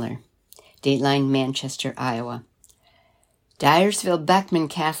Danny Miller. Dateline, Manchester, Iowa. Dyersville Beckman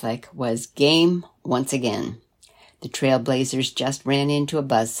Catholic was game once again. The Trailblazers just ran into a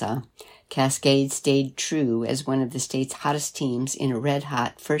buzzsaw. Cascade stayed true as one of the state's hottest teams in a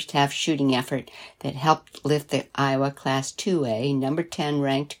red-hot first-half shooting effort that helped lift the Iowa Class 2A number 10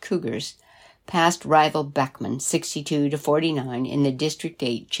 ranked Cougars passed rival Beckman 62-49 in the District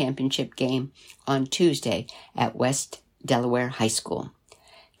 8 championship game on Tuesday at West Delaware High School.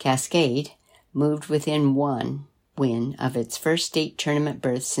 Cascade moved within one win of its first state tournament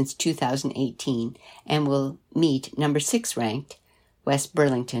berth since 2018 and will meet number 6 ranked West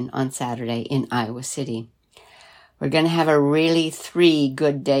Burlington on Saturday in Iowa City. "We're going to have a really 3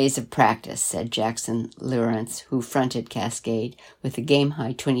 good days of practice," said Jackson Lawrence, who fronted Cascade with a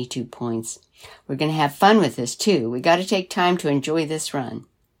game-high 22 points. "We're going to have fun with this, too. We got to take time to enjoy this run."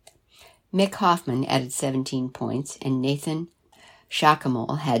 Mick Hoffman added 17 points, and Nathan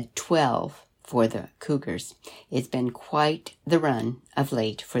Shakamal had 12 for the Cougars. It's been quite the run of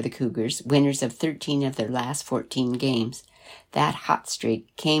late for the Cougars, winners of 13 of their last 14 games. That hot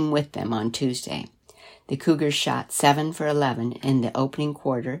streak came with them on Tuesday. The Cougars shot 7 for 11 in the opening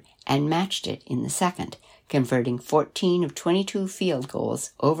quarter and matched it in the second, converting 14 of 22 field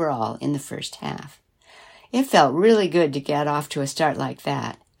goals overall in the first half. "It felt really good to get off to a start like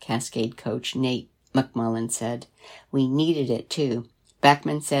that," Cascade coach Nate McMullen said. "We needed it too."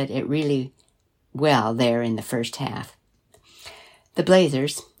 Beckman said it really well there in the first half. The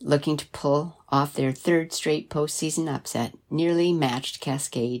Blazers, looking to pull off their 3rd straight postseason upset, nearly matched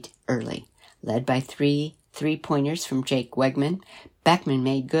Cascade early. Led by 3 three-pointers from Jake Wegman, Beckman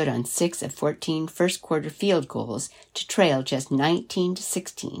made good on 6 of 14 first-quarter field goals to trail just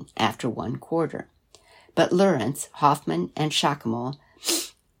 19-16 after one quarter. But Lawrence, Hoffman, and Shakamal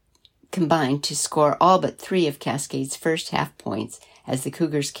combined to score all but 3 of Cascade's first half points as the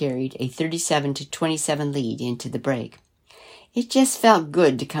Cougars carried a 37-27 lead into the break. "It just felt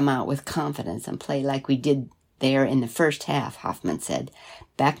good to come out with confidence and play like we did there in the first half," Hoffman said.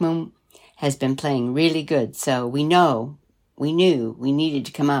 "Beckman has been playing really good, so we knew we needed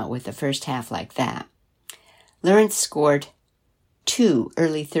to come out with the first half like that." Lawrence scored 2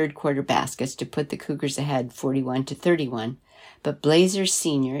 early third-quarter baskets to put the Cougars ahead 41-31, but Blazers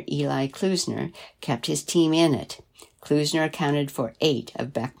senior Eli Klusner kept his team in it. Klusner accounted for 8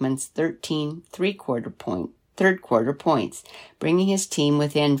 of Beckman's 13 third-quarter points, bringing his team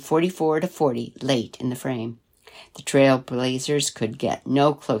within 44-40 late in the frame. The Trail Blazers could get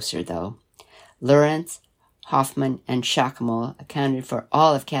no closer, though. Lawrence, Hoffman, and Shakamal accounted for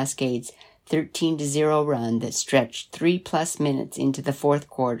all of Cascade's 13-0 run that stretched 3+ minutes into the fourth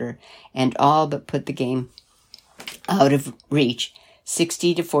quarter and all but put the game out of reach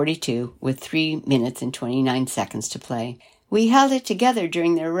 60-42 with 3 minutes and 29 seconds to play. "We held it together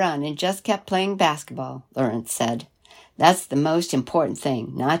during their run and just kept playing basketball," Lawrence said. "That's the most important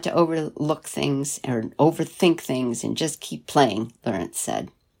thing, not to overlook things or overthink things and just keep playing," Lawrence said.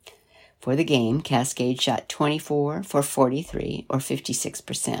 For the game, Cascade shot 24 for 43, or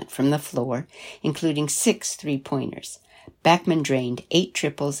 56%, from the floor, including 6 three-pointers. Beckman drained 8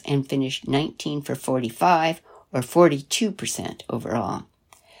 triples and finished 19 for 45, or 42% overall.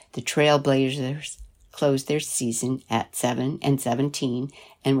 The Trail Blazers closed their season at 7-17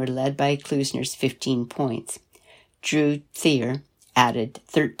 and were led by Klusner's 15 points. Drew Thier added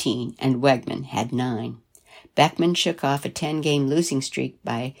 13 and Wegman had 9. Beckman shook off a 10-game losing streak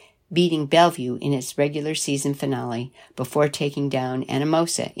by beating Bellevue in its regular season finale before taking down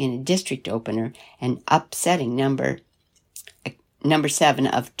Anamosa in a district opener and upsetting number 7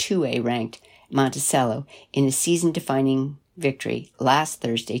 of 2A-ranked Monticello in a season-defining victory last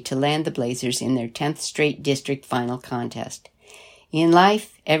Thursday to land the Blazers in their 10th straight district final contest. "In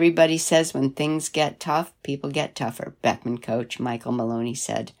life, everybody says when things get tough, people get tougher," Beckman coach Michael Maloney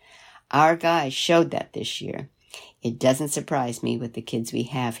said. "Our guys showed that this year. It doesn't surprise me with the kids we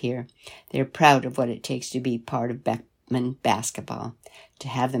have here. They're proud of what it takes to be part of Beckman basketball. To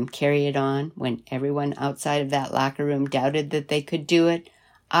have them carry it on when everyone outside of that locker room doubted that they could do it,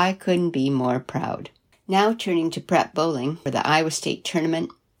 I couldn't be more proud." Now turning to prep bowling for the Iowa State Tournament,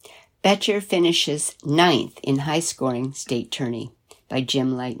 Betcher finishes 9th in high-scoring state tourney by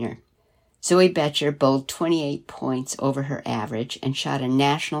Jim Leitner. Zoe Betcher bowled 28 points over her average and shot a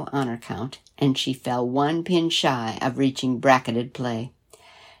national honor count, and she fell 1 pin shy of reaching bracketed play.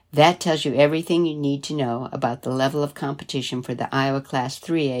 That tells you everything you need to know about the level of competition for the Iowa Class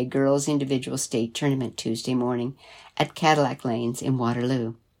 3A Girls Individual State Tournament Tuesday morning at Cadillac Lanes in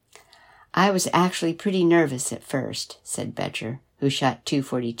Waterloo. "I was actually pretty nervous at first," said Betcher, who shot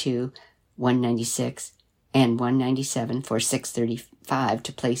 242, 196, and 197 for 635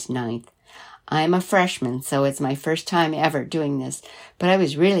 to place 9th. "I am a freshman, so it's my first time ever doing this, but I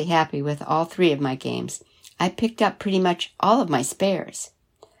was really happy with all 3 of my games. I picked up pretty much all of my spares.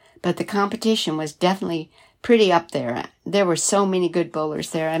 But the competition was definitely pretty up there. There were so many good bowlers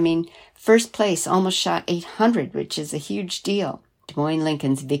there. I mean, first place almost shot 800, which is a huge deal," Des Moines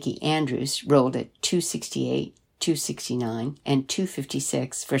Lincoln's Vicki Andrews rolled at 268, 269, and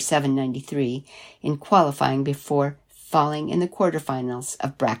 256 for 793 in qualifying before falling in the quarterfinals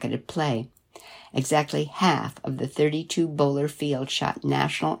of bracketed play. Exactly half of the 32 bowler field shot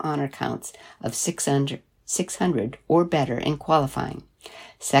national honor counts of 600 or better in qualifying.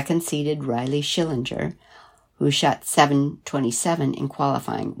 Second-seeded Riley Schillinger, who shot 727 in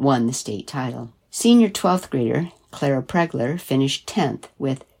qualifying, won the state title. Senior 12th grader Clara Pregler finished 10th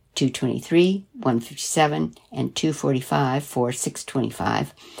with 223, 157, and 245 for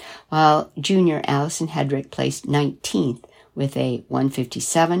 625, while junior Allison Hedrick placed 19th with a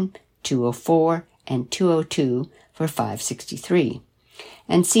 157, 204, and 202 for 563.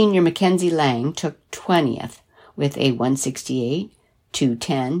 And senior Mackenzie Lang took 20th with a 168,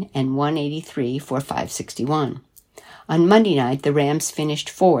 210, and 183 for 561. On Monday night, the Rams finished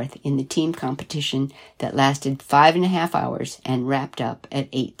 4th in the team competition that lasted 5.5 hours and wrapped up at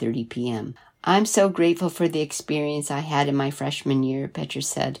 8:30 p.m. "I'm so grateful for the experience I had in my freshman year," Petcher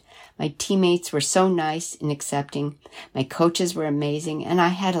said. "My teammates were so nice and accepting. My coaches were amazing, and I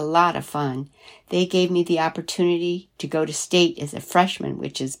had a lot of fun. They gave me the opportunity to go to state as a freshman,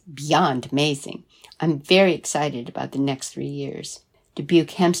 which is beyond amazing. I'm very excited about the next 3 years."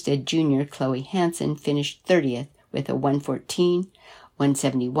 Dubuque Hempstead junior Chloe Hansen finished 30th with a 114,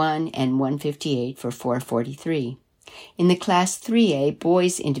 171, and 158 for 443. In the Class 3A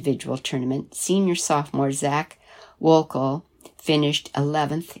boys individual tournament, senior sophomore Zach Wolkel finished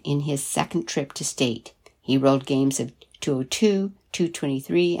 11th in his second trip to state. He rolled games of 202,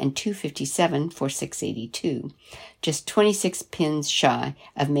 223, and 257 for 682, just 26 pins shy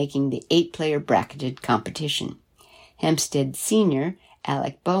of making the 8-player bracketed competition. Hempstead senior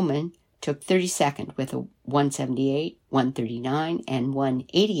Alec Bowman took 32nd with a 178, 139, and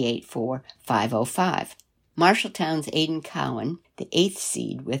 188 for 505. Marshalltown's Aiden Cowan, the 8th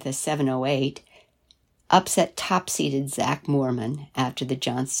seed with a 708, upset top-seeded Zach Moorman after the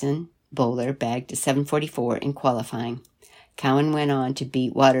Johnston bowler bagged a 744 in qualifying. Cowan went on to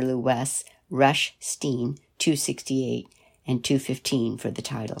beat Waterloo West's Rush Steen 268 and 215 for the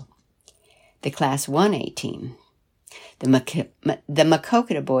title. The Class 1A team. The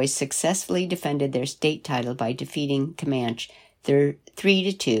Maquoketa boys successfully defended their state title by defeating Comanche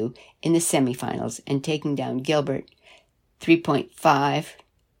 3-2 in the semifinals and taking down Gilbert 3.5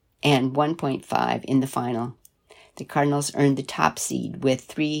 and 1.5 in the final. The Cardinals earned the top seed with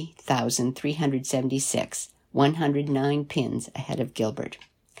 3,376, 109 pins ahead of Gilbert.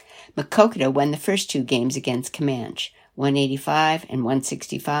 Maquoketa won the first 2 games against Comanche, 185 and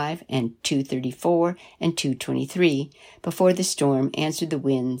 165 and 234 and 223, before the Storm answered the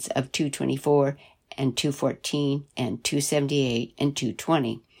wins of 224 and 214 and 278 and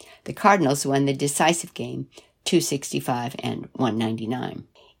 220. The Cardinals won the decisive game, 265 and 199.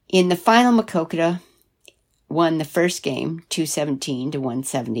 In the final, Maquoketa won the first game, 217 to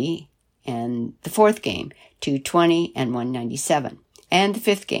 170, and the fourth game, 220 and 197, and the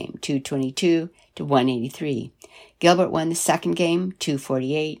fifth game, 222 to 183. Gilbert won the second game,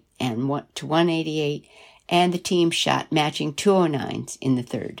 248 and to 188, and the team shot matching 209s in the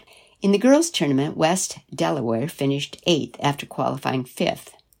third. In the girls' tournament, West Delaware finished 8th after qualifying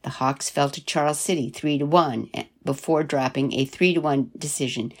 5th. The Hawks fell to Charles City 3-1 before dropping a 3-1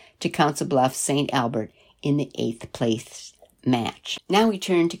 decision to Council Bluffs St. Albert in the 8th place match. Now we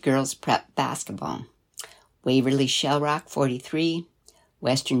turn to girls' prep basketball. Waverly Shell Rock 43,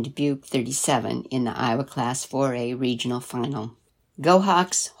 Western Dubuque 37 in the Iowa Class 4A regional final. Go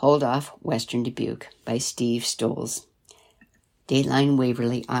Hawks, Hold Off Western Dubuque by Steve Stoles. Dateline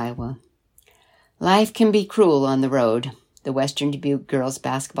Waverly, Iowa. Life can be cruel on the road. The Western Dubuque girls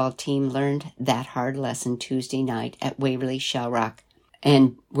basketball team learned that hard lesson Tuesday night at Waverly Shell Rock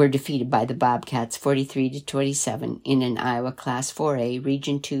and were defeated by the Bobcats 43-27 in an Iowa Class 4A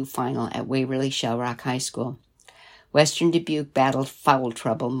Region 2 final at Waverly Shell Rock High School. Western Dubuque battled foul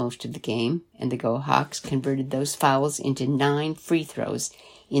trouble most of the game, and the Go Hawks converted those fouls into 9 free throws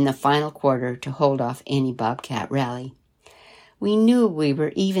in the final quarter to hold off any Bobcat rally. We knew we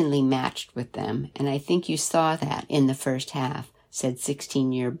were evenly matched with them, and I think you saw that in the first half, said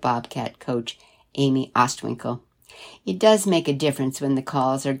 16-year Bobcat coach Amy Ostwinkle. It does make a difference when the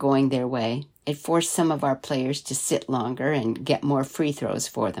calls are going their way. It forced some of our players to sit longer and get more free throws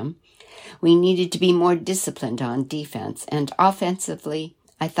for them. We needed to be more disciplined on defense, and offensively,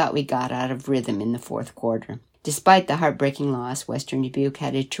 I thought we got out of rhythm in the fourth quarter. Despite the heartbreaking loss, Western Dubuque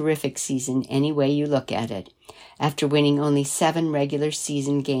had a terrific season any way you look at it. After winning only 7 regular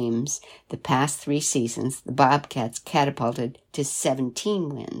season games the past 3 seasons, the Bobcats catapulted to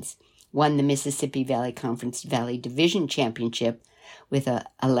 17 wins, won the Mississippi Valley Conference Valley Division Championship, with a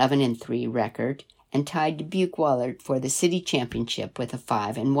 11-3 record and tied Dubuque Wahlert for the city championship with a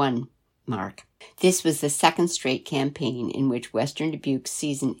 5-1 mark. This was the second straight campaign in which Western Dubuque's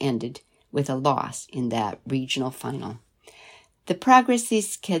season ended with a loss in that regional final. The progress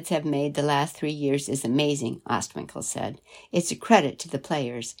these kids have made the last 3 years is amazing, Ostwinkle said. It's a credit to the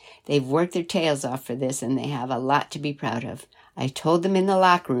players. They've worked their tails off for this, and they have a lot to be proud of. I told them in the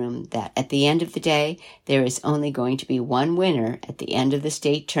locker room that at the end of the day, there is only going to be one winner at the end of the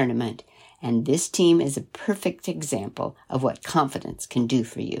state tournament, and this team is a perfect example of what confidence can do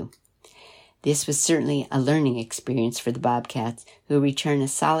for you. This was certainly a learning experience for the Bobcats, who return a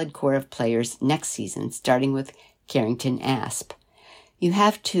solid core of players next season, starting with Carrington Asp. You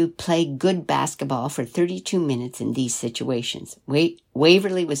have to play good basketball for 32 minutes in these situations.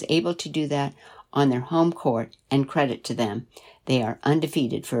 Waverly was able to do that on their home court, and credit to them. They are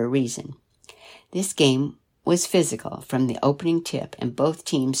undefeated for a reason. This game was physical from the opening tip, and both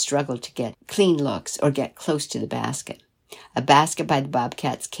teams struggled to get clean looks or get close to the basket. A basket by the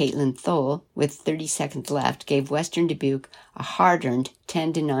Bobcats' Caitlin Thole, with 30 seconds left, gave Western Dubuque a hard-earned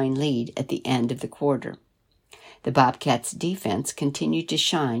 10-9 lead at the end of the quarter. The Bobcats' defense continued to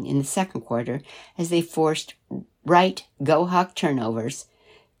shine in the second quarter as they forced right Go-Hawk turnovers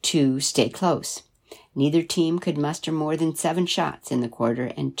to stay close. Neither team could muster more than 7 shots in the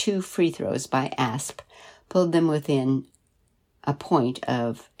quarter, and 2 free throws by Asp pulled them within a point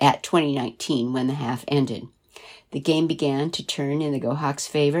at 2019 when the half ended. The game began to turn in the Go-Hawks'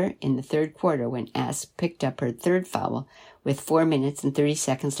 favor in the third quarter when Asp picked up her third foul with 4 minutes and 30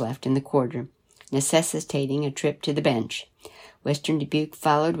 seconds left in the quarter, necessitating a trip to the bench. Western Dubuque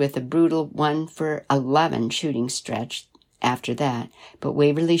followed with a brutal 1-for-11 shooting stretch after that, but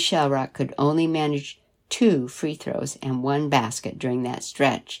Waverly Shellrock could only manage 2 free throws and 1 basket during that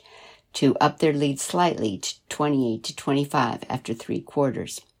stretch to up their lead slightly to 28-25 after 3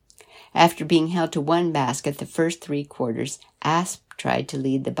 quarters. After being held to 1 basket the first 3 quarters, Asp tried to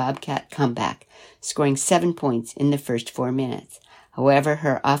lead the Bobcat comeback, scoring 7 points in the first 4 minutes. However,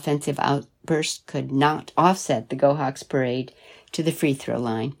 her offensive outburst could not offset the Go-Hawks' parade to the free throw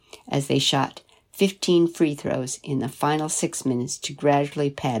line as they shot 15 free throws in the final 6 minutes to gradually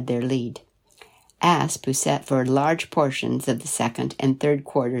pad their lead. Asp, who sat for large portions of the second and third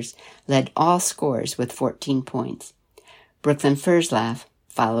quarters, led all scorers with 14 points. Brooklyn Furslav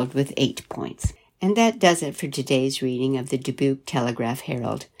followed with 8 points. And that does it for today's reading of the Dubuque Telegraph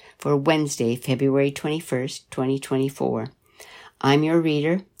Herald for Wednesday, February 21st, 2024. I'm your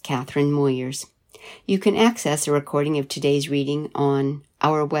reader, Catherine Moyers. You can access a recording of today's reading on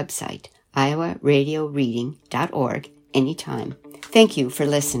our website, iowaradioreading.org, anytime. Thank you for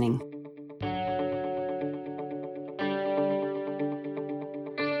listening.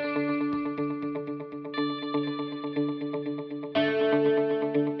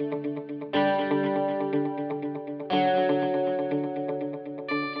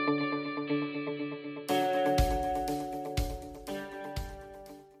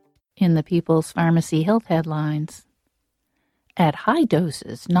 In the People's Pharmacy Health headlines. At high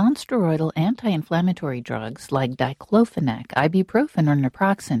doses, nonsteroidal anti-inflammatory drugs like diclofenac, ibuprofen, or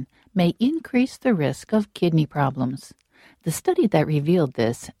naproxen may increase the risk of kidney problems. The study that revealed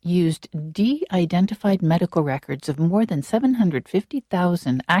this used de-identified medical records of more than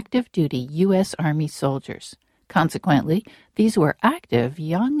 750,000 active-duty U.S. Army soldiers. Consequently, these were active,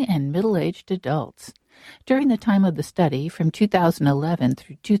 young, and middle-aged adults. During the time of the study, from 2011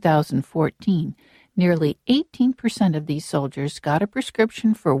 through 2014, nearly 18% of these soldiers got a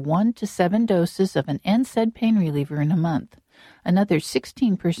prescription for 1 to 7 doses of an NSAID pain reliever in a month. Another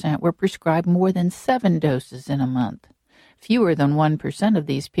 16% were prescribed more than 7 doses in a month. Fewer than 1% of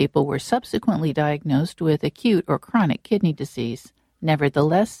these people were subsequently diagnosed with acute or chronic kidney disease.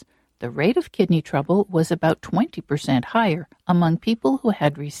 Nevertheless, the rate of kidney trouble was about 20% higher among people who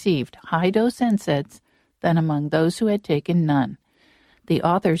had received high-dose NSAIDs than among those who had taken none. The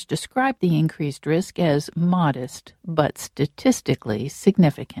authors described the increased risk as modest, but statistically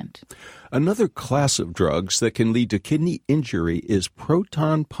significant. Another class of drugs that can lead to kidney injury is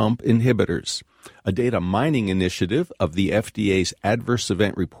proton pump inhibitors. A data mining initiative of the FDA's Adverse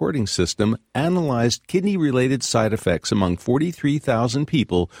Event Reporting System analyzed kidney-related side effects among 43,000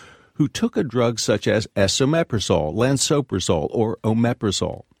 people who took a drug such as esomeprazole, lansoprazole, or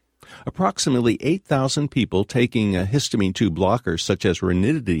omeprazole. Approximately 8,000 people taking a histamine 2 blocker such as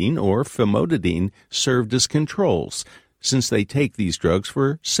ranitidine or famotidine served as controls, since they take these drugs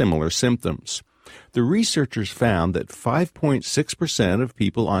for similar symptoms. The researchers found that 5.6% of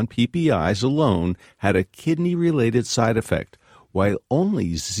people on PPIs alone had a kidney-related side effect, while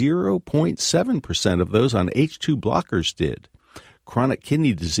only 0.7% of those on H2 blockers did. chronic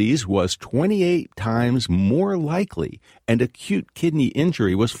kidney disease was 28 times more likely, and acute kidney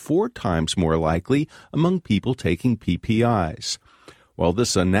injury was 4 times more likely among people taking PPIs. While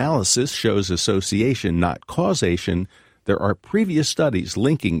this analysis shows association, not causation, there are previous studies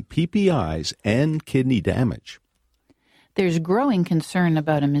linking PPIs and kidney damage. There's growing concern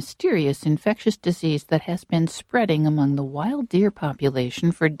about a mysterious infectious disease that has been spreading among the wild deer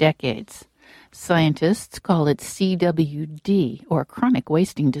population for decades. Scientists call it CWD, or chronic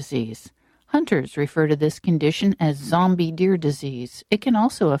wasting disease. Hunters refer to this condition as zombie deer disease. It can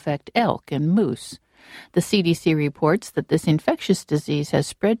also affect elk and moose. The CDC reports that this infectious disease has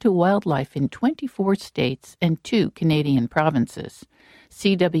spread to wildlife in 24 states and 2 Canadian provinces.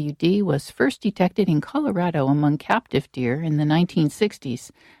 CWD was first detected in Colorado among captive deer in the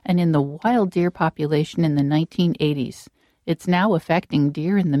 1960s and in the wild deer population in the 1980s. It's now affecting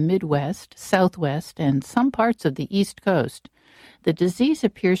deer in the Midwest, Southwest, and some parts of the East Coast. The disease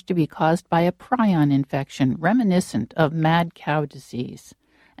appears to be caused by a prion infection reminiscent of mad cow disease.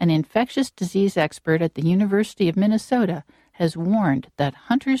 An infectious disease expert at the University of Minnesota has warned that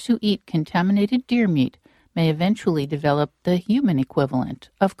hunters who eat contaminated deer meat may eventually develop the human equivalent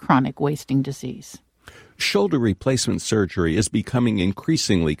of chronic wasting disease. Shoulder replacement surgery is becoming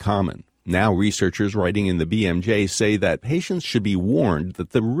increasingly common. Now researchers writing in the BMJ say that patients should be warned that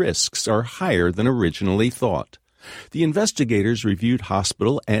the risks are higher than originally thought. The investigators reviewed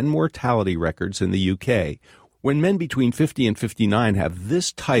hospital and mortality records in the UK. When men between 50 and 59 have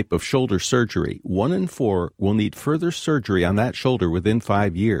this type of shoulder surgery, 1 in 4 will need further surgery on that shoulder within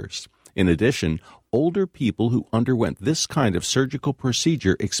 5 years. In addition, older people who underwent this kind of surgical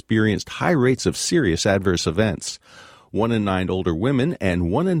procedure experienced high rates of serious adverse events. 1 in 9 older women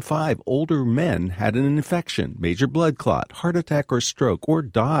and 1 in 5 older men had an infection, major blood clot, heart attack or stroke, or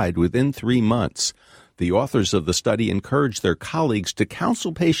died within 3 months. The authors of the study encouraged their colleagues to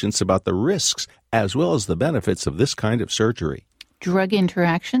counsel patients about the risks as well as the benefits of this kind of surgery. Drug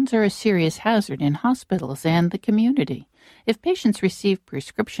interactions are a serious hazard in hospitals and the community. If patients receive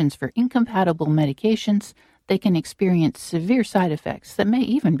prescriptions for incompatible medications, they can experience severe side effects that may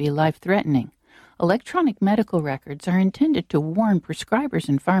even be life-threatening. Electronic medical records are intended to warn prescribers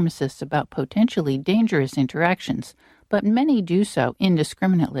and pharmacists about potentially dangerous interactions, but many do so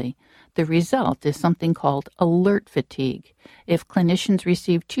indiscriminately. The result is something called alert fatigue. If clinicians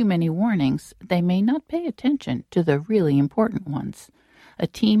receive too many warnings, they may not pay attention to the really important ones. A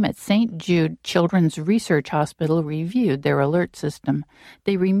team at St. Jude Children's Research Hospital reviewed their alert system.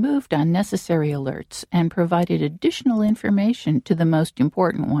 They removed unnecessary alerts and provided additional information to the most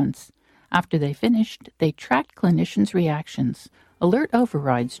important ones. After they finished, they tracked clinicians' reactions. Alert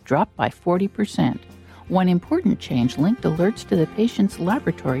overrides dropped by 40%. One important change linked alerts to the patient's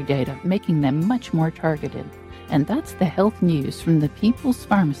laboratory data, making them much more targeted. And that's the health news from the People's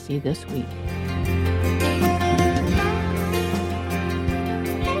Pharmacy this week.